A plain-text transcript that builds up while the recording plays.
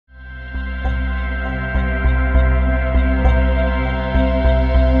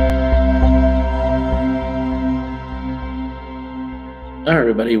All right,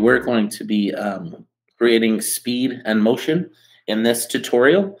 everybody, we're going to be creating speed and motion in this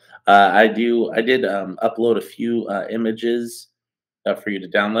tutorial. I did upload a few images for you to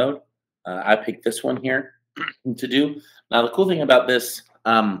download. I picked this one here to do. Now, the cool thing about this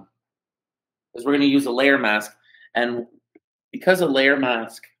is we're going to use a layer mask, and because a layer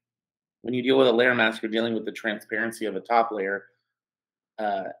mask, when you deal with a layer mask, you're dealing with the transparency of a top layer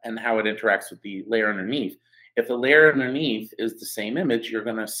and how it interacts with the layer underneath. If the layer underneath is the same image, you're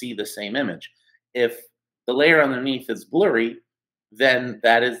going to see the same image. If the layer underneath is blurry, then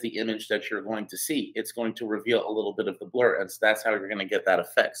that is the image that you're going to see. It's going to reveal a little bit of the blur, and so that's how you're going to get that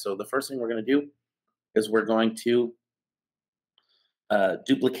effect. So the first thing we're going to do is we're going to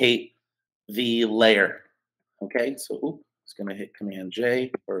duplicate the layer. Okay, so it's going to hit Command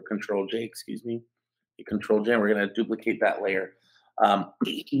J or Control J, excuse me. Hit Control J, and we're going to duplicate that layer. I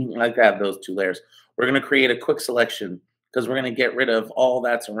like to have those two layers. We're going to create a quick selection because we're going to get rid of all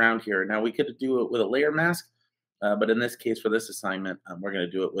that's around here. Now we could do it with a layer mask, but in this case, for this assignment, we're going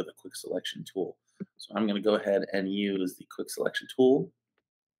to do it with a quick selection tool. So I'm going to go ahead and use the quick selection tool,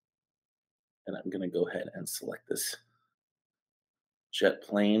 and I'm going to go ahead and select this jet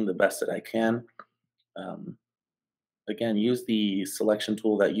plane the best that I can. Um, Again, use the selection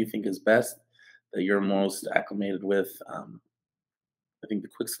tool that you think is best, that you're most acclimated with. I think the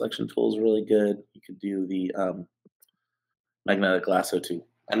quick selection tool is really good. You could do the magnetic lasso too.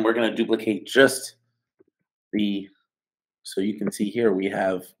 And we're going to duplicate just the, so you can see here we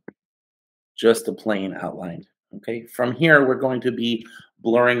have just the plane outlined. Okay, from here we're going to be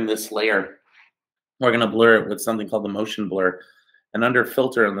blurring this layer. We're going to blur it with something called the motion blur. And under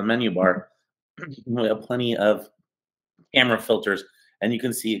filter in the menu bar, we have plenty of camera filters, and you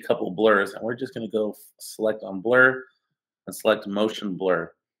can see a couple blurs. And we're just going to go select on blur and select motion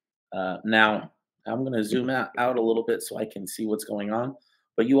blur. Now, I'm going to zoom out a little bit so I can see what's going on.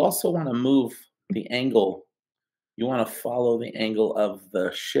 But you also want to move the angle. You want to follow the angle of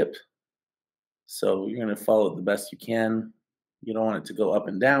the ship. So you're going to follow it the best you can. You don't want it to go up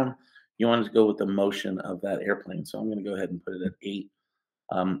and down. You want it to go with the motion of that airplane. So I'm going to go ahead and put it at 8.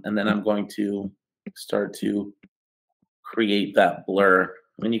 And then I'm going to start to create that blur.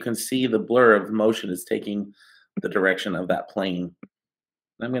 And you can see the blur of motion is taking the direction of that plane.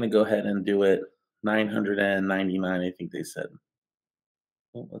 I'm going to go ahead and do it 999, I think they said.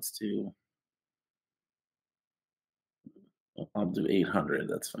 Well, let's do, I'll do 800.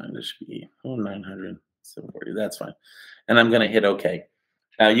 That's fine. This should be, 900, 740. That's fine. And I'm going to hit OK.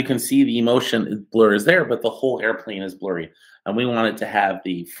 Now you can see the motion blur is there, but the whole airplane is blurry. And we want it to have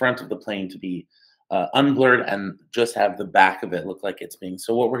the front of the plane to be unblurred and just have the back of it look like it's being.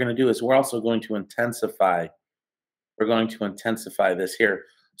 So what we're going to do is we're also going to intensify. We're going to intensify this here.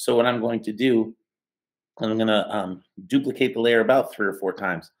 So what I'm going to do, I'm going to duplicate the layer about 3 or 4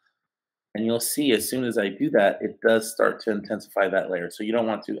 times. And you'll see as soon as I do that, it does start to intensify that layer. So you don't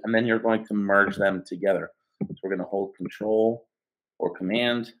want to, and then you're going to merge them together. So we're going to hold Control or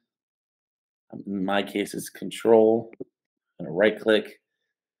Command. In my case, it's Control. I'm going to right click,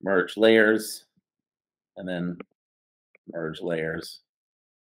 merge layers, and then merge layers.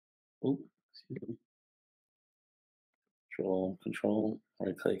 Oop, excuse me. Control,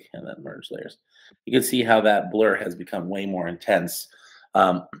 right click, and then merge layers. You can see how that blur has become way more intense.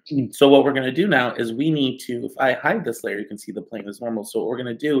 So what we're going to do now is we need to, if I hide this layer, you can see the plane is normal. So what we're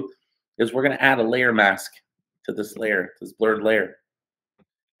going to do is we're going to add a layer mask to this layer, this blurred layer.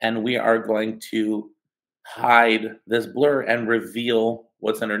 And we are going to hide this blur and reveal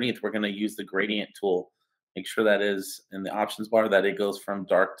what's underneath. We're going to use the gradient tool. Make sure that is in the options bar that it goes from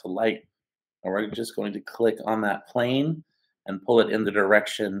dark to light. And we're just going to click on that plane and pull it in the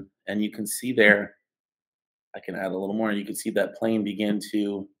direction. And you can see there, I can add a little more. You can see that plane begin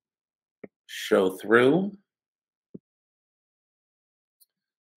to show through.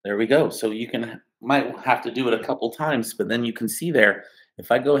 There we go. So you might have to do it a couple times, but then you can see there,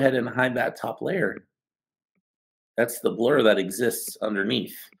 if I go ahead and hide that top layer, that's the blur that exists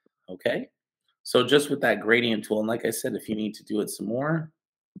underneath. Okay. So just with that gradient tool, and like I said, if you need to do it some more,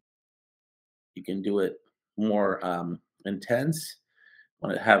 you can do it more intense.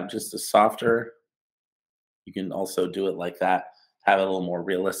 Want to have just a softer, you can also do it like that, have it a little more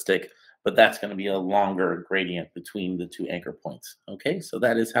realistic, but that's going to be a longer gradient between the two anchor points. Okay, so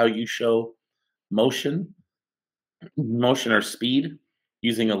that is how you show motion, motion or speed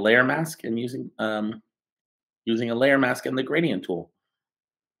using a layer mask and using a layer mask and the gradient tool.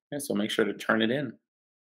 Okay, so make sure to turn it in.